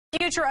The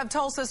future of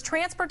Tulsa's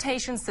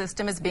transportation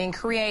system is being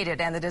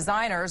created, and the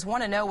designers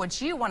want to know what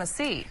you want to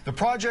see. The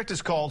project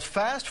is called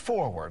Fast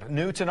Forward.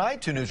 New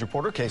tonight, 2 News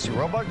reporter Casey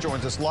Roebuck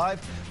joins us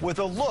live with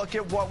a look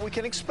at what we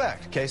can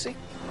expect. Casey?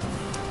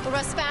 Well,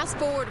 Russ, Fast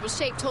Forward will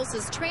shape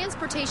Tulsa's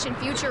transportation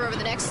future over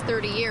the next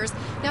 30 years.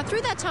 Now,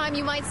 through that time,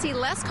 you might see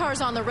less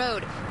cars on the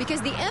road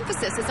because the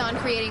emphasis is on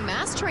creating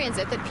mass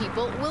transit that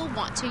people will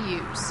want to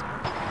use.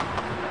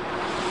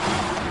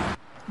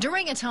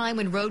 During a time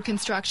when road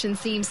construction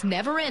seems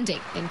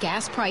never-ending and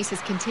gas prices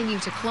continue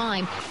to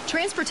climb,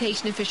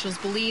 transportation officials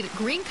believe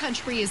Green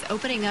Country is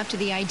opening up to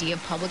the idea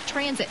of public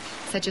transit,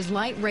 such as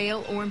light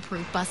rail or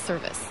improved bus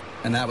service.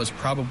 And that was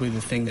probably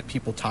the thing that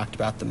people talked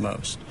about the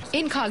most.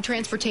 INCOG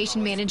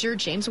Transportation Manager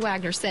James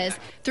Wagner says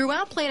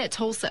throughout Planet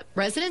Tulsa,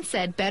 residents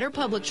said better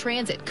public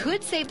transit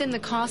could save them the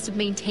cost of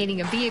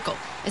maintaining a vehicle,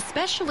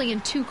 especially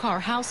in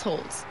two-car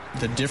households.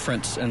 The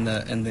difference in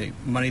the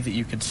money that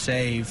you could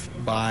save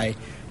by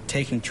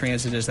taking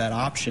transit as that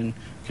option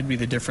could be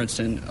the difference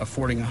in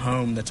affording a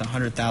home that's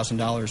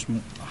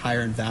 $100,000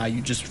 higher in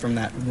value just from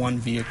that one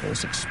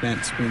vehicle's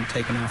expense being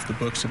taken off the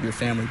books of your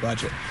family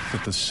budget.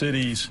 But the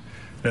cities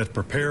that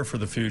prepare for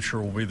the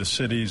future will be the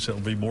cities that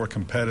will be more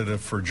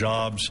competitive for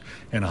jobs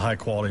and a high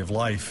quality of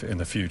life in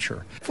the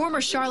future.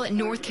 Former Charlotte,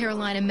 North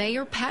Carolina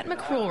Mayor Pat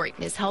McCrory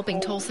is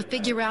helping Tulsa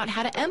figure out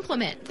how to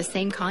implement the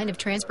same kind of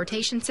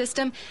transportation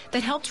system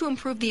that helped to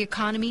improve the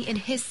economy in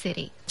his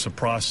city. It's a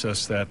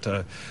process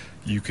that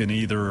you can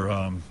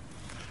either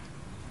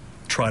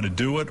try to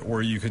do it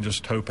or you can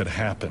just hope it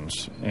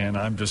happens. And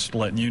I'm just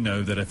letting you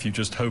know that if you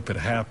just hope it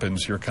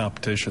happens, your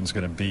competition's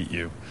going to beat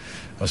you,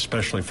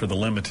 especially for the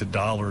limited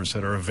dollars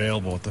that are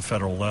available at the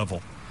federal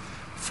level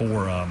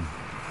for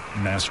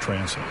mass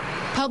transit.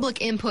 Public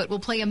input will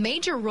play a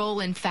major role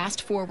in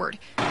Fast Forward.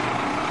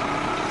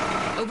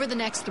 Over the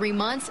next 3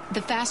 months,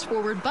 the Fast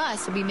Forward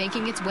bus will be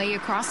making its way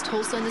across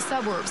Tulsa and the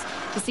suburbs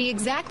to see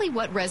exactly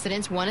what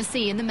residents want to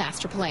see in the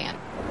master plan.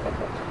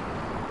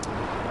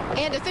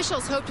 And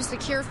officials hope to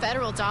secure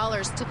federal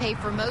dollars to pay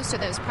for most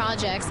of those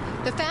projects.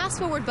 The Fast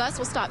Forward bus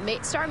will start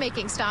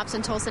making stops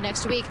in Tulsa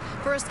next week.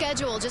 For a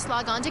schedule, just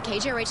log on to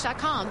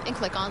KJRH.com and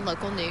click on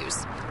local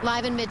news.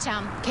 Live in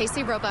Midtown,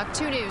 Casey Roebuck,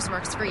 2 News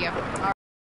works for you.